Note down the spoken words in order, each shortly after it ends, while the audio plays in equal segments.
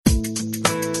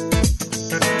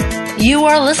You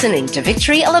are listening to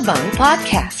Victory Alabang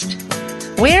Podcast.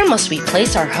 Where must we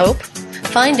place our hope?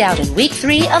 Find out in week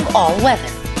 3 of All Weather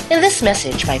in this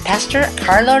message by Pastor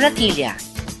Carlo Ratilla.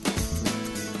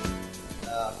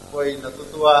 Ako'y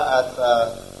natutuwa at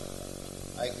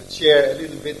I could share a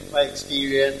little bit of my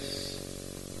experience.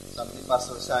 Sabi ni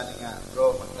Pastor Sani nga,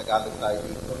 bro, mag-Tagalog tayo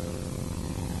dito.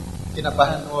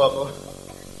 Kinabahan mo ako.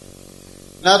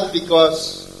 Not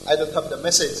because I don't have the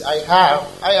message. I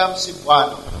am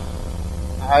Cebuano.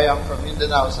 I am from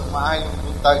Mindanao. So maayong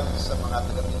buntag sa mga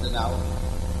taga Mindanao.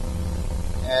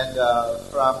 And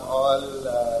from all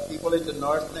people in the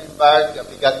north na imbag,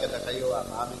 kapigat kada kayo ang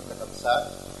aming katamsa.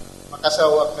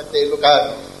 Makasawak na tayo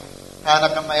Ilocano.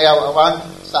 Hanak ang mayaw-awan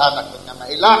sa anak na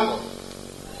mailako.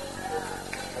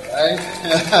 Right?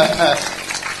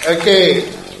 Okay.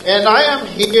 And I am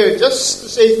here just to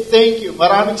say thank you.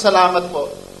 Maraming salamat po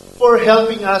for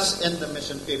helping us in the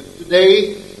mission field.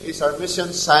 Today is our Mission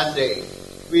Sunday.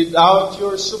 Without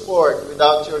your support,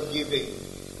 without your giving,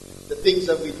 the things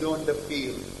that we do in the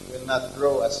field will not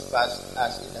grow as fast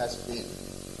as it has been.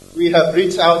 We have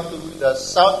reached out to the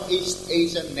Southeast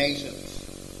Asian nations.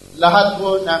 Lahat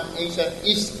po ng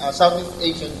Southeast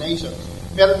Asian nations,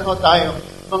 meron ho tayong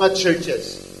mga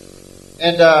churches.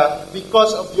 And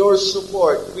because of your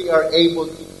support, we are able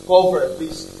to cover at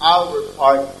least our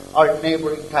part, our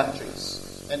neighboring countries.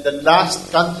 And the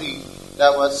last country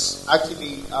that was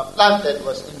actually planted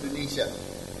was Indonesia.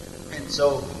 And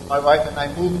so my wife and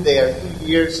I moved there 2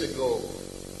 years ago.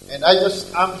 And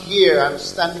I'm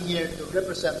standing here to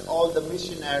represent all the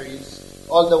missionaries,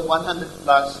 all the 100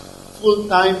 plus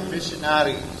full-time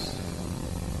missionaries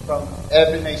from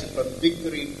every nation, from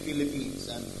Victory Philippines.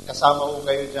 And kasama ko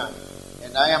kayo dyan.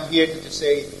 And I am here to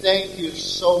say thank you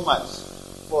so much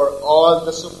for all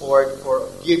the support, for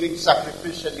giving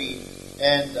sacrificially,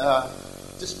 and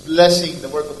just blessing the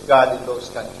work of God in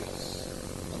those countries.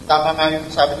 And tama nga yung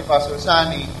sabi ni Pastor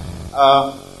Sani,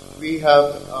 we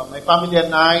have, my family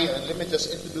and I, let me just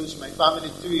introduce my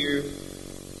family to you.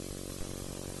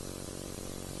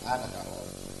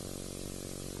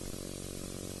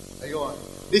 Ayun.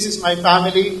 This is my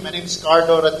family. My name is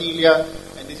Carlo Ratilla,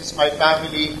 and this is my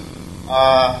family.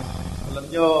 Alam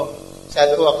nyo,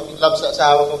 masyado akong in love sa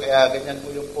asawa ko, kaya ganyan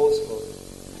po yung post ko.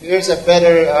 Here's a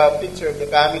better picture of the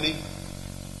family.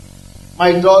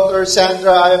 My daughter,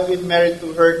 Sandra, I have been married to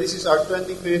her. This is our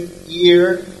 25th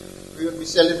year. We will be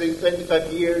celebrating 25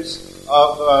 years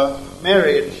of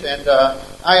marriage. And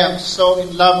I am so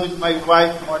in love with my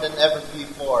wife more than ever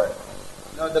before.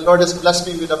 You know, the Lord has blessed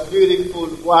me with a beautiful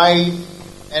wife.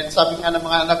 And sabi nga ng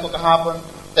mga anak ko kahapon,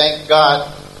 thank God,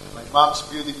 my mom's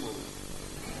beautiful.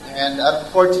 And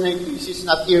unfortunately, she's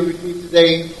not here with me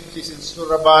today. She's in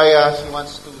Surabaya. She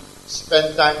wants to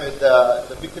spend time with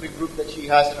the victory group that she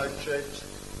has in our church.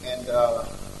 And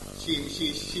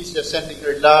she's just sending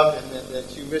her love, and then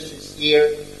she wishes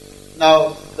here.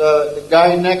 Now, the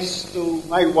guy next to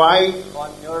my wife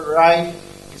on your right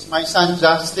is my son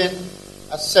Justin,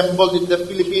 assembled in the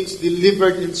Philippines,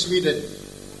 delivered in Sweden.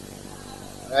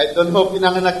 Right? Don't hope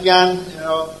pinanganak yan, you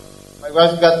know. My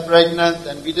wife got pregnant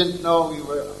and we didn't know. We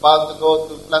were about to go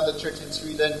to plant a church in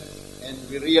Sweden and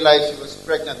we realized she was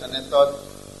pregnant, and I thought,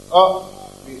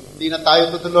 hindi na tayo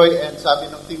tutuloy. And sabi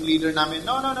ng team leader namin,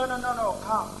 no,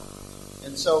 come.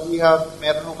 And so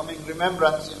meron ho kaming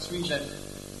remembrance in Sweden,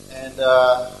 and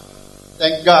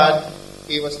thank God,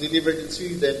 he was delivered in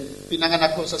Sweden.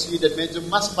 Pinanganak ho sa Sweden, medyo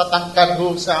mas matangkad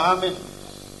ho sa amin.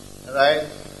 Alright?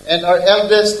 And our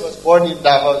eldest was born in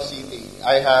Davao City.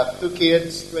 I have 2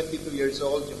 kids, 22 years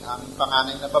old, yung aming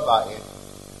panganay na babae,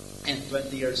 and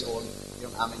 20 years old, yung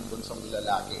aming bunsong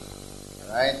lalaki.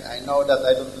 Alright? I know that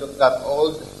I don't look that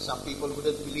old. Some people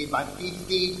wouldn't believe I'm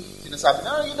 50. Sinasabi,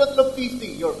 no, you don't look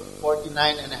 50. You're 49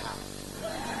 and a half.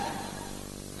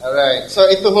 Alright. So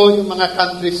ito ho yung mga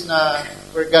countries na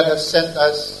where God has sent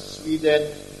us. Sweden,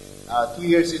 2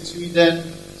 years in Sweden,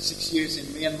 6 years in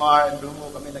Myanmar, and doon ho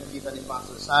kami nagkita ni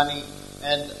Pastor Sani.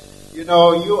 And you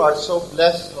know, you are so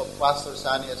blessed of Pastor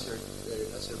Sani as your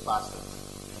pastor.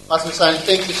 Pastor Sani,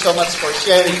 thank you so much for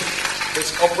sharing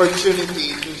this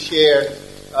opportunity to share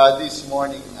this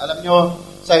morning. Alam nyo,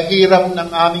 sa hirap ng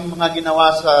aming mga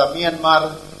ginawa sa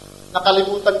Myanmar,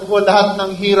 nakalimutan ko lahat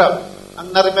ng hirap.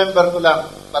 Ang na-remember ko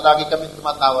lang, palagi kami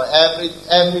tumatawa.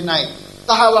 Every night.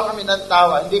 Tawa kami ng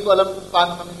tawa. Hindi ko alam kung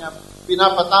paano kami nga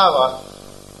pinapatawa.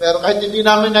 Pero kahit hindi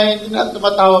namin naiintindihan,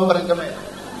 tumatawa pa rin kami.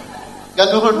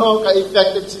 Ganun ho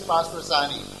ka-effective si Pastor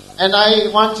Sani. And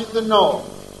I want you to know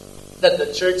that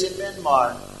the church in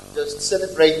Myanmar just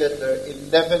celebrated their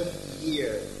 11th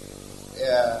year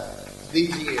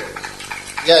this year.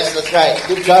 Yes, that's right.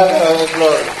 Give God all the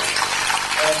glory.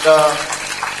 And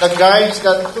The guys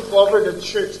that took over the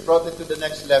church brought it to the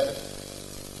next level.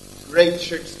 Great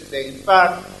church today. In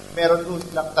fact, meron doon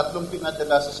lang 3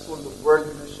 pinadala sa School of World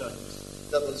Missions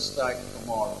that will start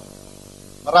tomorrow.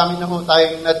 Marami na ho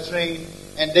tayong na-train,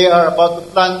 and they are about to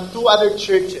plant 2 other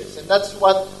churches. And that's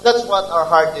what our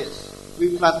heart is.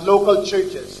 We plant local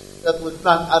churches that will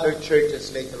plant other churches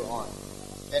later on.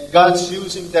 And God's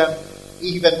using them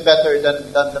even better than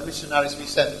the missionaries we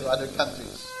sent to other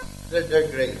countries. They're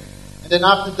great. And then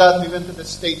after that, we went to the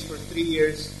States for 3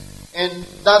 years. And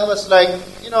that was like,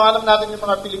 alam natin yung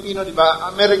mga Pilipino, di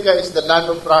ba? America is the land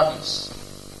of promise.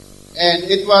 And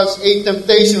it was a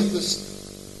temptation to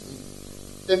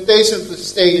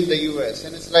stay in the U.S.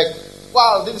 And it's like,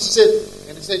 wow, this is it.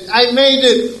 And he said, I made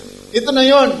it. Ito na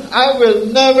yun. I will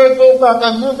never go back.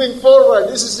 I'm moving forward.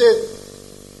 This is it.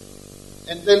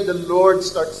 Until the Lord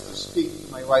starts to speak to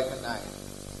my wife and I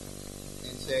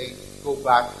and say, go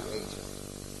back to Asia.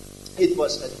 It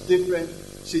was a different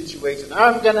situation.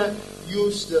 I'm going to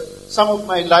use some of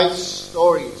my life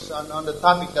stories on the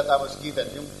topic that I was given,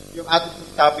 yung ating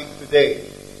topic today.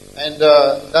 And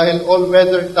dahil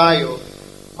all-weather tayo,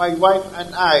 my wife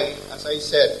and I, as I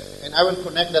said, and I will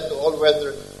connect that to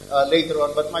all-weather later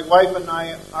on, but my wife and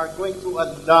I are going through a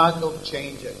lot of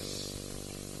changes.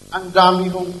 Ang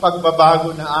dami hong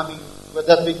pagbabago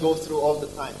that we go through all the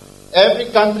time.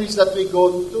 Every countries that we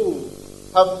go to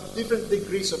have different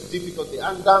degrees of difficulty.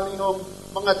 Ang dami hong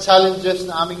mga challenges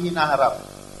na aming hinaharap.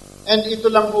 And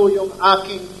ito lang po yung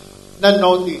aking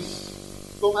na-notice.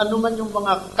 Kung ano man yung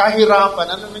mga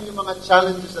kahirapan, ano man yung mga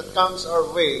challenges that comes our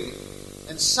way,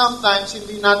 and sometimes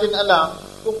hindi natin alam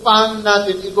kung paano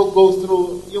natin i-go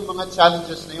through yung mga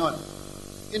challenges na yon.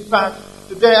 In fact,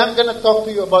 today, I'm going to talk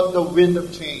to you about the wind of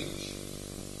change.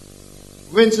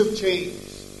 Winds of change.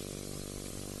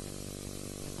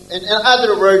 And in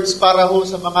other words, para ho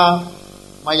sa mga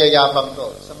mayayabang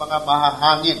to, sa mga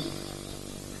mahahangin.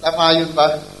 Tama yun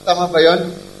ba? Tama ba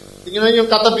yun? Tingnan yung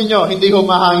katabi nyo, hindi ho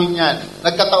mahangin yan.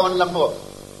 Nagkataon lang ho.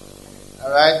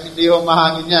 Alright? Hindi ho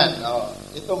mahangin yan. Oh,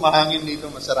 ito mahangin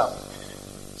dito, masarap.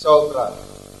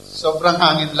 Sobrang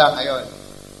hangin lang, ayon.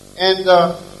 And,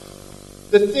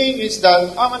 the thing is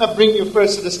that I'm going to bring you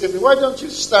first to the scripture. Why don't you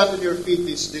stand on your feet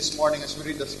this morning as we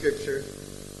read the scripture?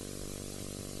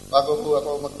 Bago po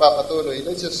ako magpapatuloy,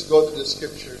 let's just go to the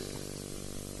scripture.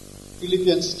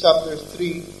 Philippians chapter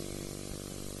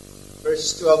 3,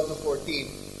 verse 12 to 14.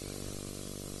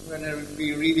 I'm going to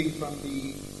be reading from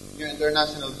the New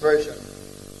International Version.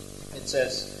 It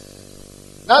says,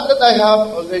 not that I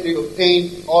have already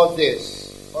obtained all this,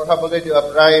 or have already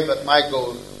arrived at my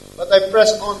goal, but I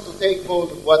press on to take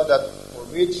hold of what that for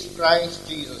which Christ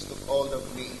Jesus took hold of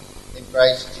me in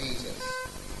Christ Jesus.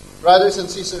 Brothers and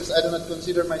sisters, I do not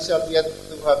consider myself yet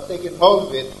to have taken hold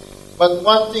of it, but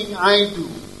one thing I do,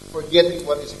 forgetting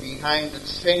what is behind and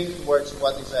straining towards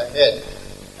what is ahead.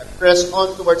 I press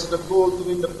on towards the goal to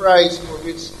win the prize for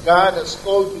which God has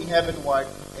called me heavenward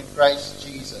in Christ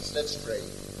Jesus. Let's pray.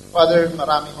 Father,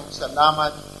 marami kong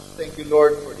salamat. Thank you,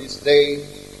 Lord, for this day.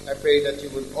 I pray that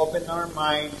you will open our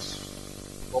minds,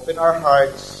 open our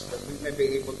hearts, that we may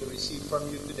be able to receive from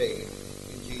you today.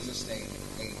 In Jesus' name,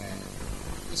 amen.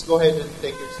 Please go ahead and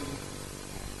take your seat.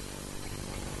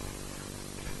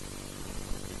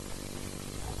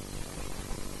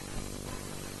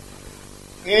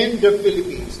 In the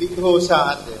Philippines, dito ho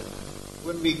sa atin,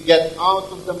 when we get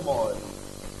out of the mall,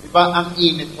 di ba ang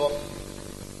init po?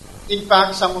 In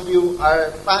fact, some of you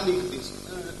are finding this.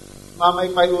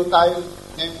 Mamay-pay ho tayo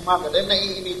ngayong umaga, dahil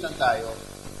naiinitan tayo.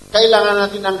 Kailangan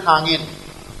natin ng hangin.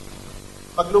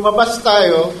 Pag lumabas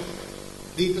tayo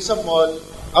dito sa mall,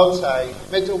 outside,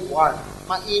 medyo warm.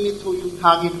 Mainit ho yung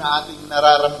hangin na ating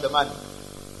nararamdaman.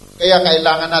 Kaya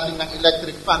kailangan natin ng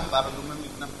electric fan para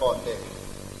lumamig ng konti.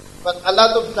 But a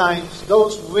lot of times,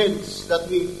 those winds that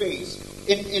we face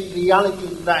in reality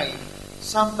in life,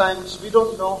 sometimes we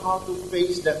don't know how to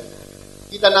face them.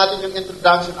 Kita natin yung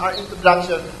introduction. Our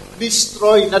introduction,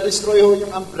 na-destroy ho yung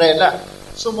umbrella.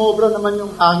 Sumobra naman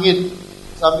yung hangin.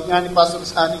 Sabi nga ni Pastor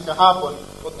Sani kahapon,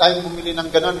 huwag tayong bumili ng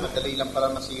ganon, madali lang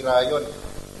para masira yun.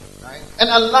 Right?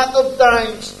 And a lot of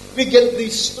times, we get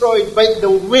destroyed by the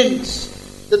winds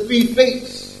that we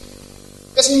face.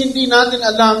 Kasi hindi natin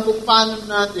alam kung paano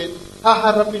natin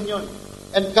haharapin yun.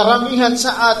 And karamihan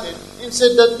sa atin,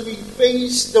 instead that we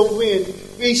face the wind,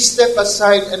 we step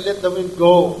aside and let the wind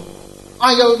go.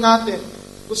 Ayaw natin.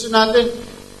 Gusto natin,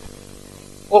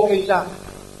 okay lang.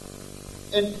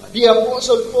 And the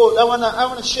Apostle Paul, I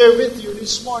wanna share with you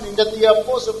this morning that the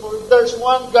Apostle Paul, there's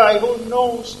one guy who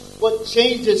knows what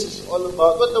changes is all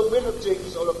about, what the wind of change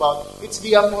is all about. It's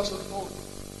the Apostle Paul.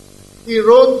 He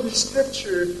wrote the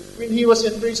scripture when he was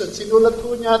in prison. Sinulat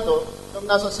po niya to nung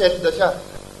nasa selda siya.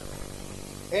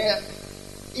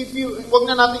 Huwag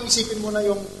na natin isipin muna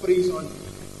yung prison.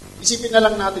 Isipin na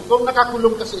lang natin, kung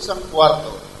nakakulong ka sa isang kwarto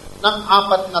ng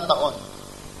 4 na taon,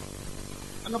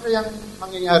 ano kayang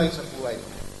mangyayari sa buhay?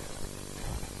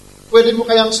 Pwede mo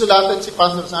kayang sulatan si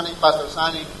Pastor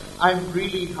Sunny, I'm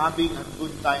really having a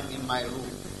good time in my room.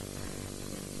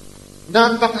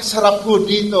 Napakasarap ko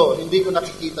dito. Hindi ko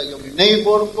nakikita yung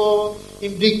neighbor ko.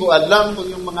 Hindi ko alam kung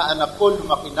yung mga anak ko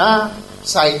lumaki na,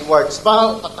 sidewards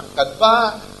ba, patangkad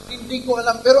ba. Hindi ko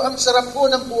alam. Pero ang sarap ko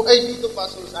ng buhay dito,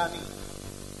 Pastor Sunny.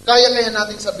 Kaya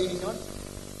natin sabihin yun?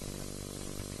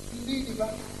 Hindi, di ba?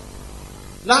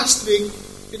 Last week,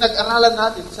 pinag-aralan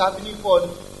natin, sabi ni Paul,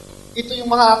 ito yung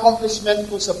mga accomplishment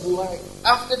ko sa buhay.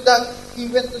 After that, he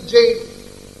went to jail.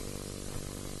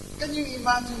 Can you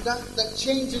imagine that? The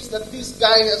changes that this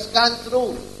guy has gone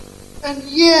through. And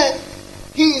yet,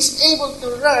 he is able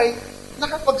to write,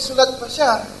 nakapagsulat pa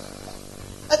siya,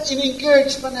 at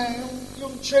in-encourage pa na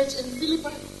yung church in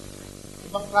Philippi.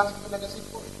 Ibang klase talaga si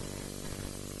Paul.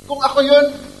 Kung ako yun,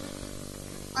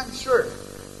 I'm sure,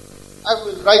 I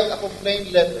will write a complaint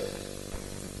letter.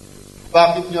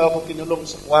 Bakit niyo ako kinulong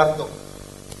sa kwarto?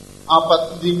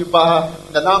 Hindi niyo ba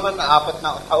nalaman na 4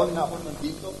 na taon na ako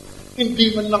nandito?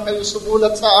 Hindi man lang kayo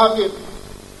sumulat sa akin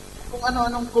kung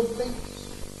ano-anong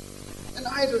complaints. And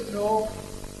I don't know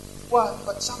what,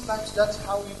 but sometimes that's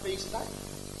how we face life.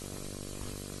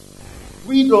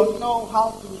 We don't know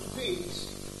how to face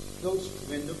those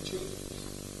wind of change.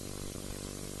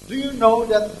 Do you know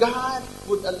that God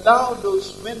would allow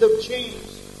those wind of change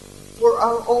for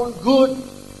our own good?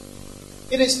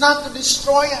 It is not to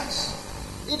destroy us.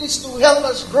 It is to help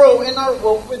us grow in our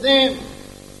walk with Him.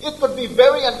 It would be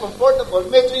very uncomfortable.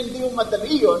 Medyo hindi yung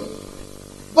madali yun.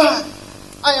 But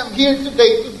I am here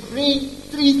today to bring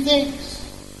 3 things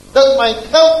that might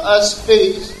help us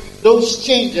face those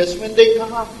changes when they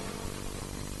come.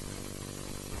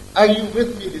 Are you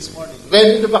with me this morning?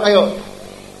 Ready na ba kayo?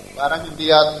 Parang hindi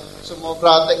yan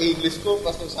sumobra at English ko,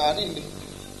 Pastor Sunny.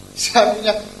 Sabi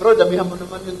niya, bro, damihan mo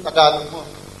naman yung Tagalog mo.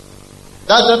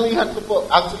 Dadamihan ko po.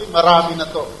 Actually, marami na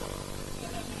to.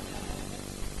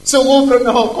 Sumubra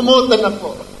na ho, kumuta na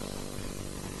po.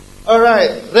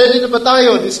 Alright, ready na ba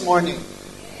tayo this morning?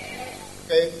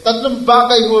 Okay, 3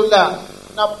 bagay ho lang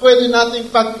na pwede nating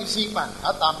pag-isipan.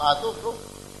 Tama ito, bro.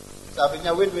 Sabi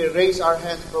niya, when we raise our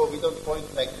hands, bro, we don't point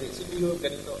like this. Hindi ho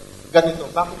ganito. Ganito.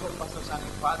 Bakit po, Pastor Sunny?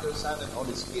 Father, Son, and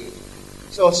Holy Spirit.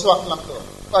 So, swak lang to.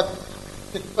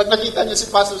 Pag nakita niyo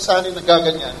si Pastor Sunny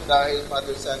nagaganyan, dahil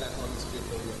Father, Son, and Holy Spirit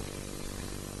po yun.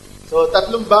 So,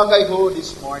 3 bagay ho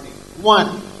this morning.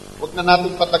 1, huwag na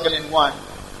natin patagalin. 1,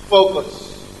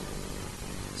 focus.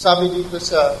 Sabi dito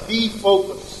sa, be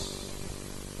focused.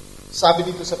 Sabi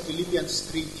dito sa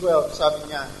Philippians 3:12,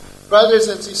 sabi niya, brothers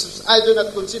and sisters, I do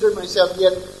not consider myself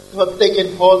yet to have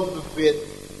taken hold of it.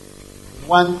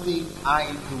 One thing I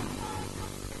do.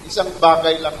 Isang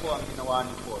bagay lang po ang ginawa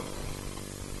ni Paul.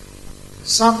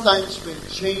 Sometimes when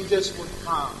changes would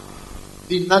come,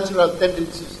 the natural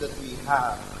tendencies that we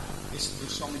have is to do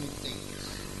so many things.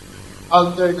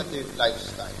 Alternative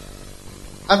lifestyle.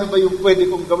 Ano ba yung pwede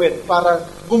kong gawin para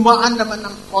gumaan naman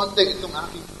ng konti itong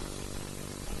aking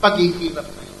paghihirap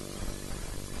na yun?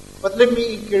 But let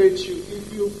me encourage you,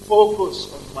 if you focus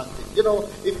on one thing,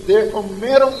 kung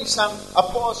merong isang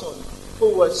apostle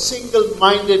who was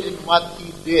single-minded in what he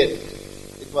did,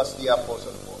 it was the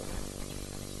Apostle Paul.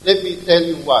 Let me tell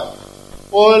you what.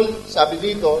 Paul, sabi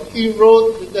dito, he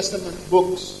wrote New Testament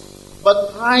books.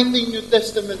 But writing New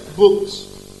Testament books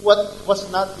was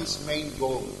not his main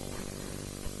goal.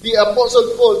 The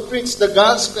Apostle Paul preached the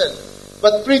gospel,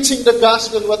 but preaching the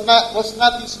gospel was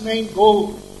not his main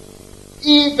goal.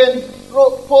 Even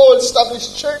Paul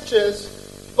established churches,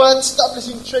 but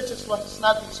establishing churches was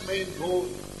not his main goal.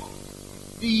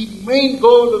 The main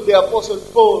goal of the Apostle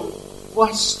Paul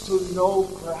was to know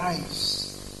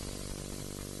Christ.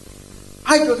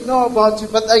 I don't know about you,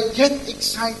 but I get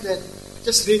excited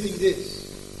just reading this.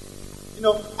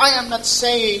 I am not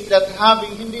saying that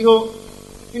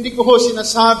hindi ko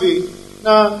sinasabi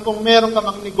na kung meron ka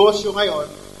mang negosyo ngayon,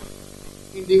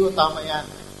 hindi ho tama yan.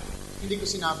 Hindi ko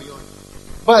sinabi yun.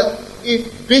 But if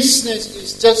business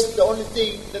is just the only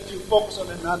thing that you focus on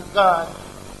and not God,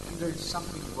 then there's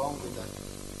something wrong with that.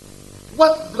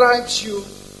 What drives you?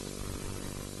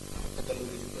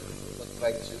 What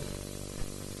drives you?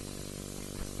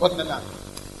 Wag na lang.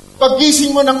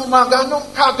 Paggising mo ng umaga,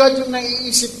 anong kagad yung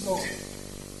naiisip mo?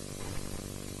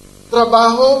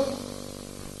 Trabaho?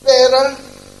 Pera?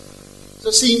 So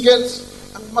singles,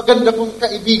 ang maganda kong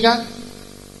kaibigan?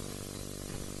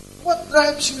 What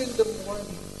drives you in the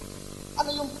morning? Ano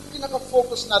yung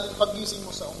pinaka-focus natin pag-gising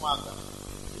mo sa umaga?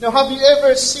 Have you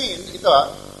ever seen,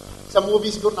 sa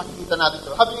movies ko nakikita natin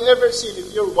ito, have you ever seen,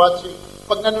 if you're watching,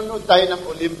 pag nanonood tayo ng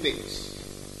Olympics,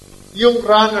 yung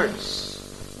runners,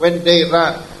 when they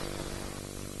run,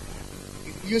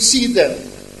 if you see them,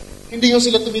 hindi yung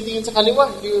sila tumitingin sa kaliwa,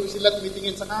 hindi yung sila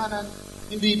tumitingin sa kanan,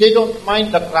 they don't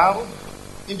mind the crowd,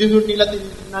 hindi nila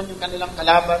tinitignan yung kanilang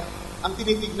kalaban, ang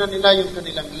tinitignan nila yung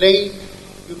kanilang lane,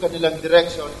 yung kanilang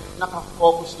direction,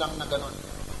 nakafocus lang na gano'n.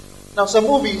 Now, sa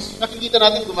movies, nakikita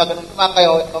natin gumaganon,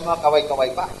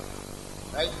 kumakaway-kaway pa.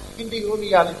 Right? Hindi yung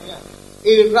reality yan.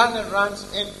 A runner runs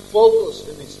and focus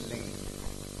in his lane.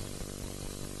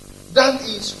 That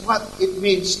is what it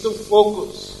means to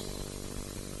focus.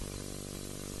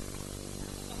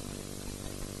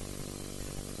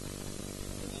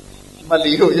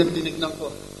 Maliho yung tinignan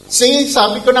ko. See,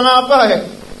 sabi ko na nga ba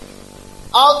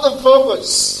out of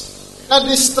focus.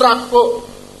 Na-distract ko.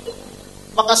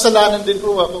 Makasalanan din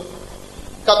po ako.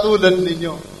 Katulad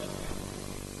ninyo.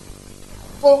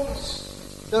 Focus.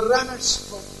 The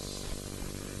runner's focus.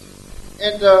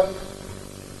 And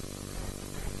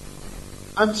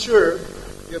I'm sure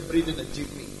you've ridden a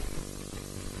jeepney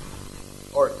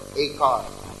or a car.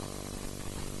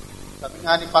 Sabi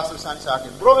nga ni Pastor Sunny sa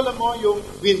akin, bro, alam mo yung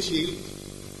windshield,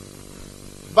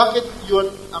 bakit yun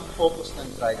ang focus ng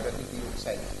driver, hindi yung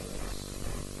side mirrors?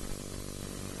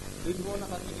 Doon mo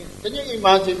nakatingin. Can you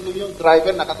imagine kung yung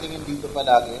driver nakatingin dito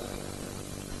palagi?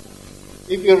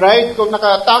 If you ride, kung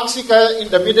naka-taxi ka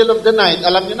in the middle of the night,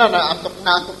 alam nyo na, naantok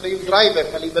na yung driver,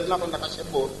 maliban lang kung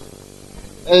nakasyabo.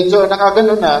 So,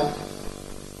 nakagano na,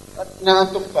 at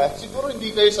naantok pa, siguro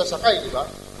hindi kayo sasakay, di ba?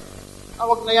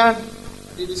 Wag na yan.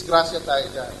 Didisgrasya tayo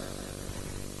dyan.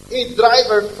 A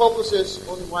driver focuses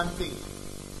on one thing,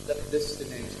 that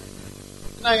destination.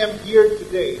 And I am here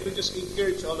today to just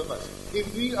encourage all of us.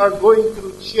 If we are going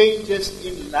through changes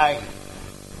in life,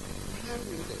 whatever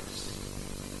it is,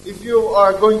 if you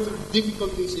are going through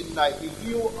difficulties in life, if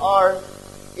you are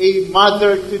a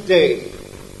mother today,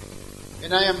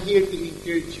 and I am here to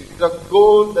encourage you, the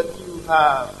goal that you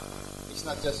have is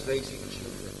not just raising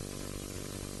children.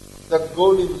 The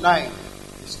goal in life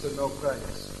is to know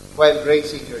Christ while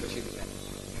raising your children.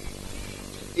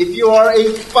 If you are a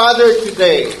father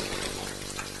today,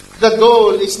 the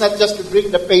goal is not just to bring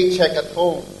the paycheck at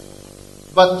home,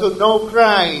 but to know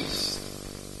Christ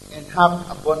and have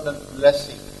abundant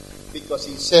blessing, because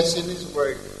He says in His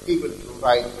Word, He will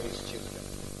provide for His children.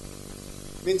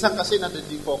 Minsan kasi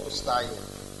nade-defocus tayo.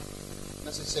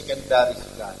 Nasa secondary si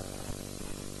God.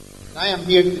 And I am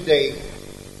here today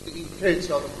to encourage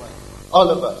all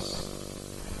of us.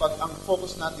 Pag ang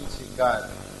focus natin si God,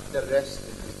 the rest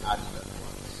will be added at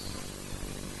once.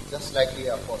 Just like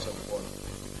the Apostle Paul.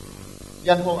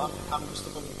 Yan ho ang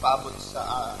gusto kong ipaabot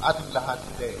sa ating lahat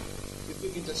today. If we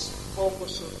can just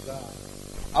focus on God,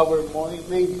 our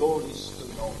main goal is to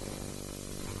know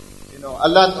Him. A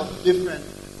lot of different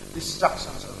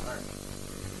distractions on earth.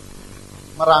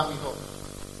 Marami ho.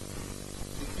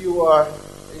 If you are,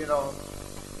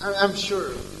 I'm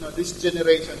sure, this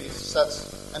generation is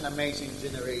such an amazing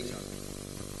generation.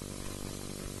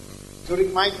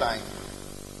 During my time,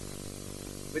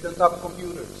 we don't have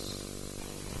computers.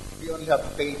 We only have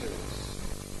pagers.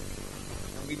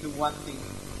 And we do one thing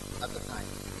at a time.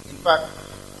 In fact,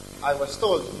 I was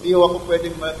told, hindi ako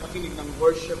pwedeng makinig ng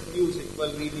worship music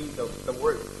while reading the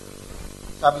Word.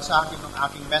 Sabi sa akin ng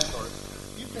aking mentor,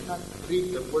 you cannot read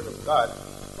the Word of God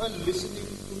while listening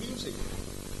to music.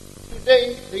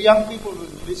 Today, the young people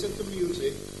will listen to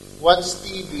music, watch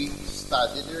TV,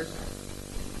 study their...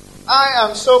 I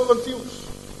am so confused.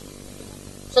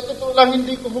 Sa totoo lang,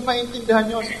 hindi ko maintindihan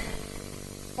yun.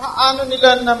 Paano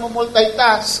nila na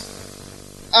multitask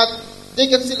at they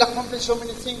can still accomplish so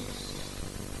many things?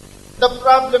 The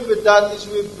problem with that is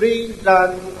we bring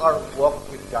down our walk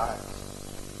with God.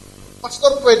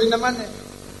 Pastor, pwede naman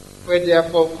Pwede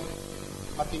ako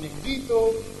makinig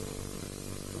dito,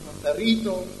 pumunta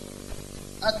rito,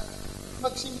 at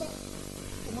magsimba.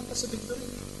 Pumunta sa victory.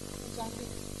 Exactly.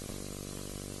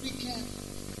 We can.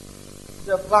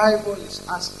 The Bible is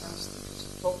asking us to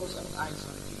focus our eyes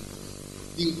on Jesus,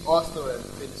 the author and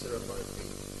finisher of our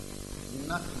faith.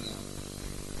 Nothing else.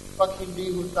 Pag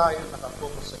hindi mo tayo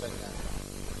nakafocus sa Kanya,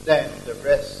 then the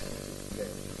rest is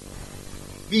there.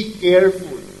 Be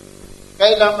careful.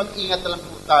 Kailangan mag-ingat na lang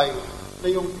po tayo na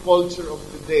yung culture of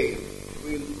today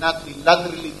will not be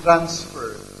laterally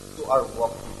transferred to our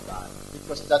walk with God,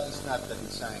 because that is not the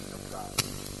design of God.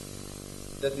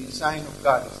 The design of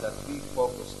God is that we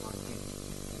focus on Him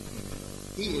and Him.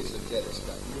 He is a jealous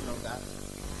God. You know that?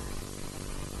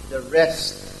 The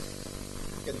rest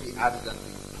can be added unto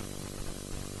you.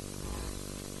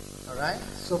 Alright?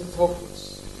 So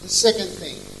focus. The second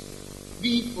thing,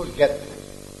 be forgetful.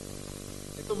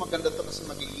 Ito maganda to kasi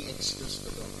magiging excuse ko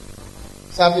to.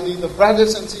 Sabi dito,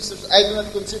 brothers and sisters, I do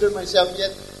not consider myself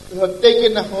yet to have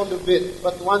taken a hold of it.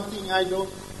 But one thing I do,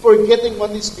 forgetting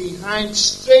what is behind,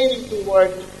 straining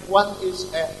toward what is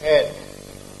ahead.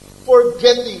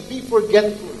 Forgetting, be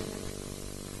forgetful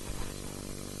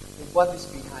of what is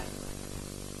behind.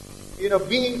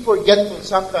 Being forgetful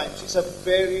sometimes is a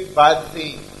very bad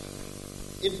thing.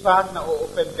 In fact,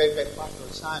 na-o-offend kayo kay Pastor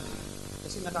Sunny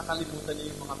kasi nakakalimutan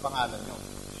niya yung mga pangalan niyo.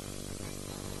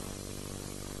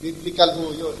 Biblical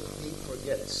ho yun. He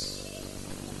forgets.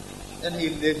 And he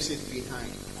leaves it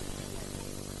behind.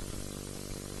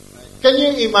 Right? Can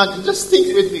you imagine? Just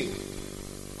think with me.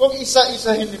 Kung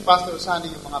isa-isahin ni Pastor Sunny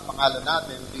yung mga pangalan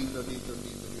natin, dito,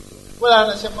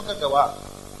 wala na siya magagawa.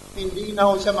 Hindi na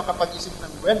ho siya makapag-isip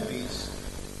ng Wendy's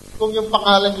kung yung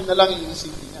pangalan niyo na lang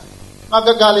iisipin niya.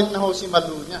 Magagalit na ho si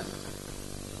Malu niya.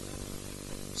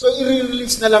 So,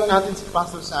 i-release na lang natin si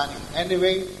Pastor Sunny.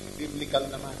 Anyway, biblical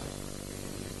naman.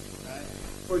 Right?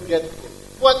 Forgetful.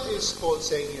 What is Paul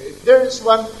saying here? If there is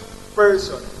one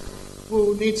person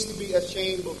who needs to be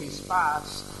ashamed of his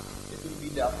past, it will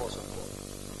be the Apostle Paul.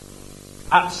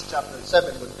 Acts chapter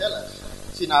 7 would tell us.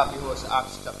 Sinabi ho sa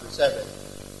Acts chapter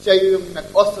 7. Siya yung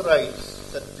nag-authorize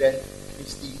sa death ni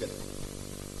Stephen.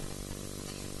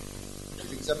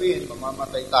 Ibig sabihin,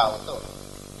 mamamatay tao to.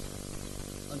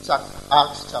 On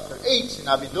Acts chapter 8,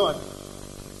 sinabi doon,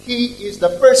 he is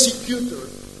the persecutor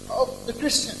of the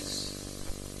Christians.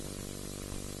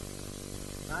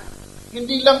 Right?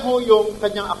 Hindi lang ho yung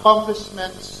kanyang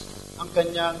accomplishments ang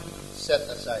kanyang set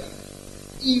aside.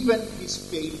 Even his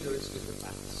failures in the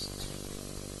past.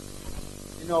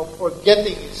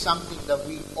 Forgetting is something that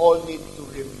we all need to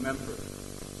remember.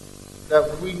 That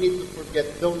we need to forget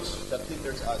those that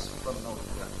hinders us from knowing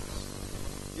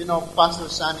Christ. Pastor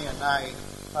Sunny and I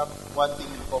have one thing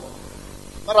in common.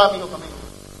 Marami ko kami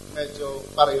medyo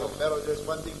pareho. Pero there's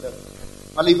one thing that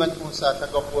maliban po sa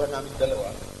kagwapuhan namin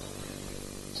dalawa.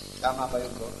 Tama ba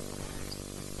yun ko?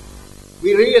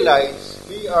 We realize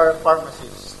we are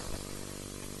pharmacists.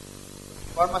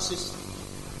 Pharmacists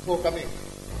po kami.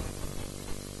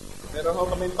 Meron ho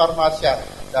kami parmasya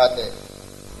dati.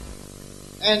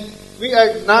 And we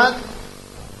are not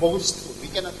boastful.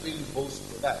 We cannot really boast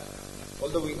for that.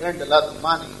 Although we earned a lot of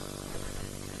money.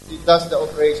 He does the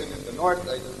operation in the north,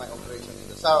 I do my operation in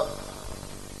the south.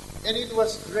 And it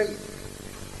was great.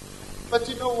 But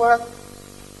you know what?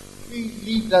 We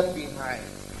leave that behind.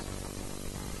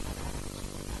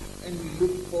 And we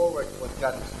look forward to what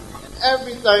God is doing. And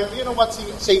every time, you know what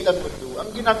Satan would do?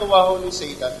 Ang ginagawa ho ni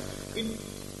Satan,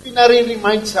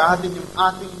 pinare-remind sa atin yung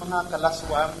ating mga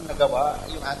kalaswang nagawa,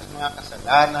 yung ating mga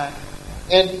kasalanan.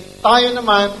 And tayo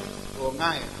naman,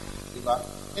 diba?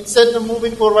 Instead of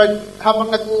moving forward,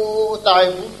 habang nag-uo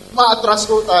tayo, ma-atras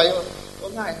ko tayo.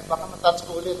 Baka matouch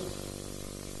ko ulit.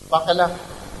 Baka lang.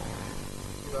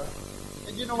 Diba?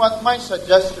 And you know what? My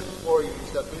suggestion for you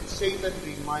is that when Satan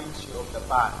reminds you of the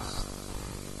past,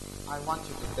 I want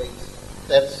you to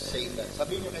tell Satan.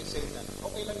 Sabihin niyo kay Satan,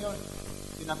 okay lang yun.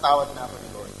 Tinatawad na ako ni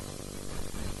Lord.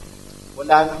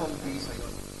 Wala na akong visa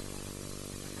yun.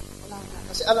 Wala na.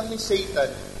 Kasi alam ni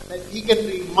Satan that he can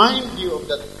remind you of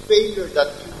that failure that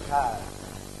you had.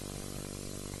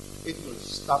 It will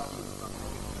stop you from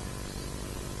doing that.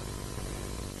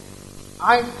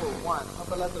 I, for one,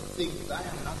 have a lot of things that I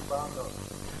am not proud of.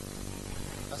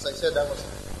 As I said,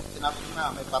 sinabi ko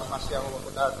na, may parmasya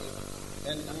ako dati.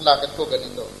 And ang lakad ko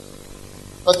ganito.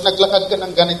 Pag naglakad ka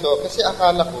ng ganito, kasi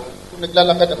akala ko, kung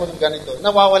naglalakad ako ng ganito,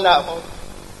 nawawala ako.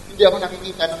 Hindi ako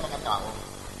nakikita ng mga tao.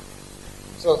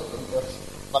 So,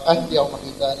 baka hindi ako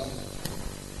makita ng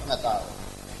mga tao.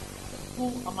 Who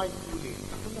am I fooling?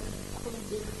 Ako lang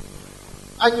din.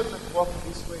 I could not walk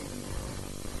this way.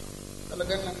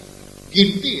 Talagang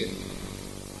guilty eh.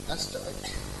 That's right.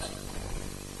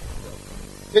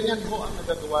 Ganyan ho ang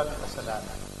nagagawa ng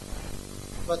kasalanan.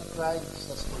 But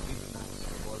Christ has forgiven us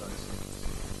of all our sins.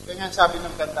 Kaya nga sabi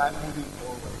ng kanta, I'm moving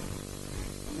forward.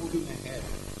 I'm moving ahead.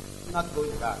 I'm not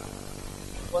going back.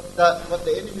 What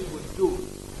the enemy would do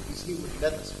is he would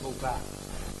let us go back.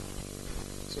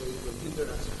 So it will hinder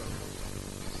us from it.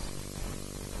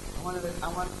 I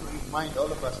want to remind all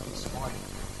of us this morning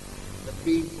that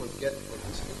being forgetful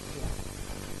is the thing.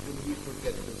 When we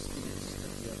forget those things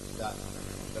that we have done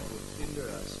that will hinder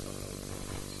us from it.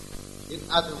 In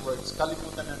other words,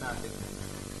 kalimutan na natin.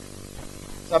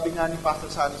 Sabi nga ni Pastor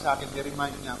Sunny sa akin,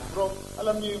 i-remind niya ako, bro,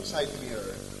 alam niyo yung side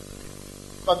mirror.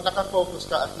 Pag nakafocus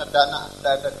ka at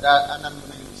nadaanan mo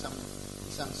na yung isang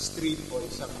isang street o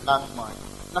isang landmark,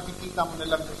 nakikita mo na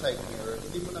lang sa side mirror,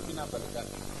 hindi mo na binabalikan.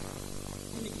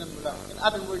 Tinignan mo lang. In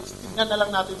other words, tignan na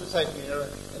lang natin sa side mirror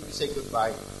and we say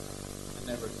goodbye and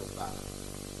never go back.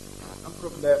 Ang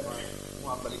problema,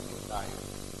 bumabalik mo tayo.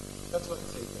 That's what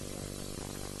Satan does.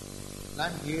 And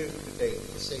I'm here today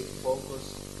to say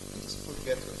focus, please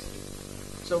forget those things.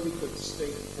 So we could stay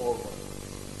forward.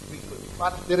 We could,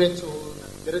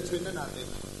 diretsuhin na natin.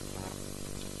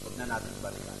 Huwag na natin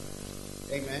balikan.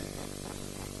 Amen?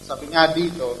 Sabi nga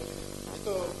dito,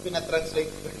 ito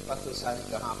pinatranslate ko yung Pastor Sunny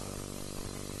kahapon.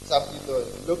 Sabi dito,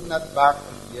 look not back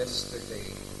on yesterday,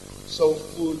 so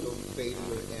full of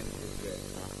failure and regret.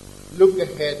 Look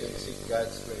ahead and seek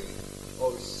God's way.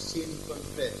 All sin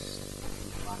confessed,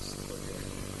 you must forget.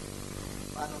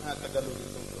 Paano nga Tagalog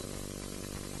ito?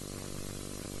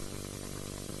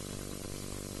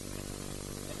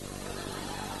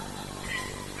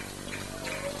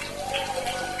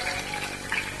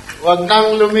 Huwag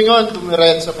kang lumingon,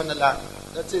 dumiretso ka na lang.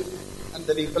 That's it. Ang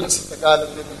dali pala sa Tagalog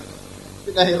nito.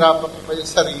 Pinahirapan ko pa yung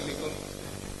sarili ko.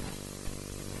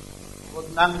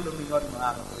 Huwag nang lumingon,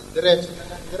 mga kapatid. Diretso na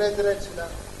lang. Diretso lang.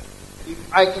 If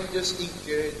I can just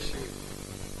encourage you,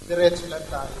 diretso lang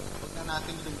tayo.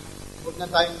 Huwag na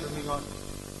tayong lumingon.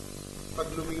 Pag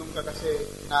lumingon ka kasi,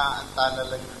 naaantala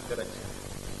lang yung direksyon.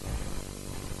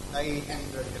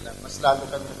 Naihinder ka lang. Mas lalo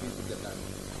kang nabibigatan.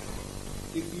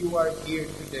 If you are here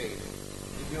today,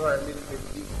 if you are a little bit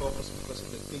defocused because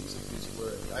of the things of this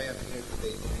world, I am here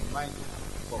today to remind you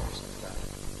to focus on God.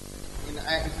 And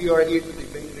if you are here today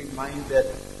being reminded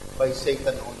by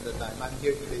Satan all the time, I'm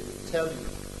here today to tell you,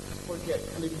 forget,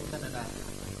 kalimutan na natin.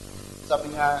 Sabi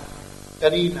nga,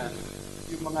 kanina,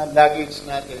 yung mga luggage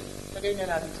natin, lagay na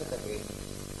natin sa tabi.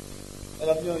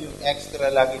 Alam nyo, yung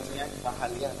extra luggage niyan,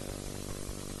 mahal yan.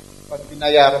 Pag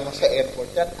binayaran mo sa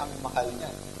airport, yan ang mahal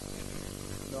niyan.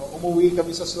 No, umuwi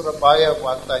kami sa Surabaya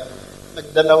one time.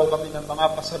 Nagdalaw kami ng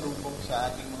mga pasalubong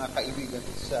sa ating mga kaibigan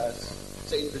sa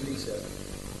Indonesia.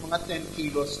 Mga 10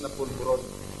 kilos na pulburon.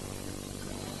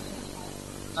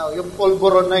 Now, yung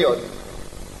pulburon na yon,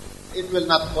 it will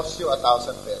not cost you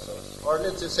 1,000 pesos. Or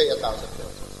let's just say 1,000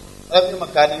 pesos. Alam niyo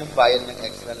magkano yung bayad ng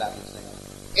extra luggage na yun?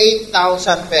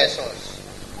 8,000 pesos.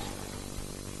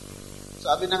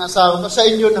 Sabi ng asawa ko, sa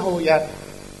inyo na ho yan.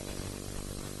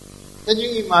 Can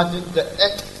you imagine the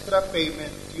extra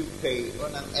payment you pay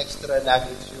on an extra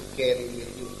luggage you carry with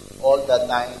you all the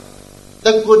time?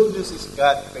 The good news is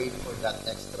God paid for that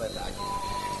extra luggage.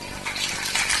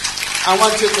 I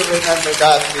want you to remember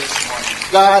that this morning.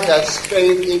 God has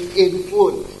paid it in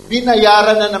full.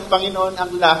 Binayaran na ng Panginoon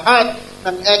ang lahat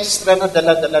ng extra na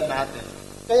dala-dala natin.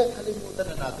 Kaya kalimutan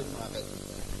na natin mga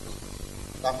kaibigan.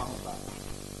 Tama mo ba?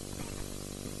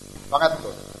 Pangatlo,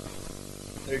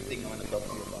 third thing I want to talk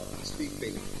to you about is be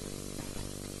faithful.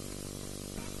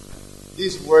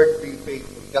 This word, be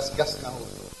faithful, gas-gas na ho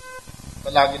ito.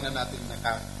 Palagi na natin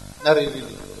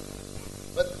naririnig ito.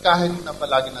 But kahit na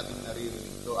palagi natin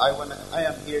naririnig ito, I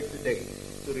am here today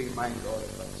to remind all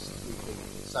of us to be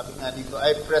faithful. Sabi nga dito,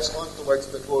 I press on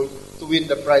towards the goal to win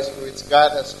the prize for which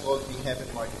God has called me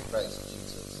heavenward in Christ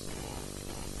Jesus.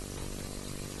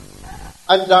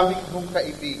 Ang daming mong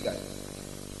kaibigan,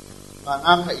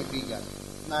 mga kaibigan,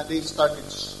 na they started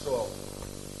strong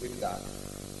with God.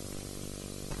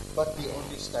 But they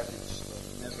only started strong,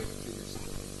 never finished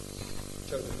strong.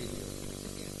 Show the video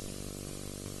again.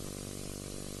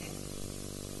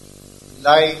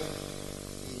 Life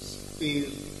is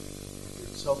filled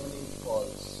with so many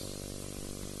faults.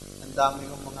 Ang dami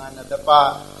ng mga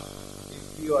nadapa.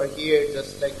 If you are here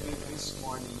just like me this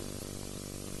morning,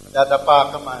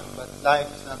 nadadapa ka man, but life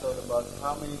is not all about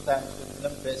how many times,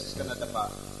 ilang beses ka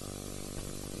nadapa.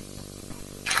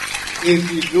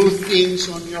 If you do things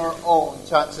on your own,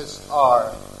 chances are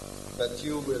that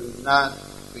you will not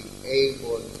be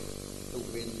able to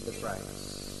win the prize.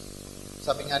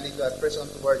 Sabi nga dito, I press on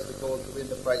towards the goal to win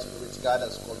the prize for which God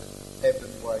has called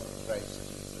heavenward in Christ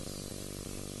Jesus.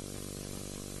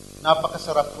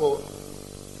 Napakasarap po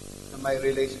na may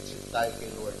relationship tayo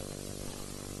kay Lord.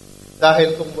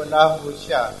 Dahil kung wala po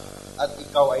siya at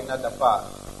ikaw ay nadapa,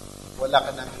 wala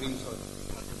ka ng reason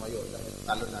na tumayo dahil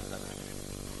talo na ka.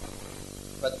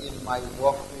 But in my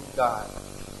walk with God,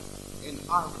 in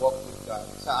our walk with God,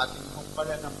 sa ating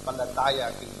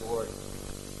pananampalataya kay Lord,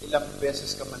 ilang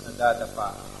beses ka man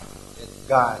nadadapa, and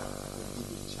God will give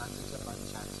you chances upon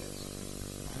chances.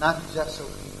 Not just so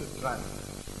He could run,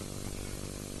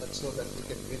 but so that He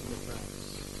can win the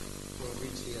prize for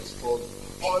which He has called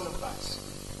all of us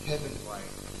heavenward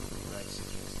in Christ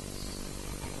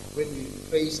Jesus. When we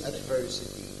face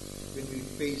adversity, when we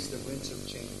face the winds of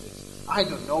changes, I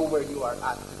don't know where you are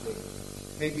at today.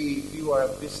 Maybe you are a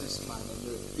businessman and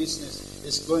your business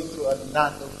is going through a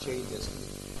lot of changes.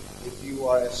 If you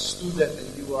are a student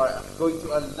and you are going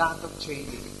through a lot of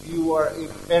changes, if you are a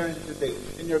parent today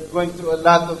and you're going through a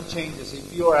lot of changes,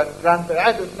 if you are a grandparent,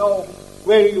 I don't know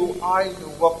where you are in your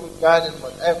walk with God and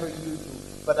whatever you do,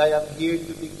 but I am here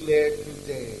to declare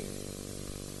today,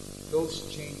 those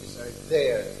changes are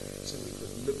there so we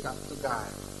could look up to God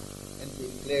and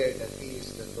declare that He is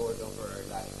the Lord over our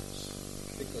lives.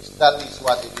 Because that is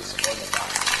what it is all about.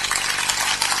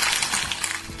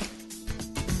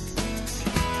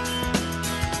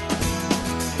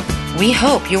 We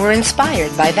hope you were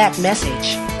inspired by that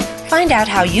message. Find out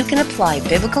how you can apply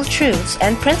biblical truths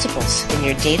and principles in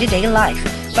your day-to-day life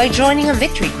by joining a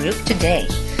Victory Group today.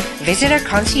 Visit our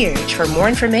concierge for more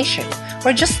information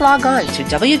or just log on to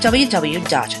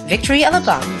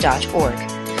www.victoryalabang.org.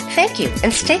 Thank you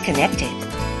and stay connected.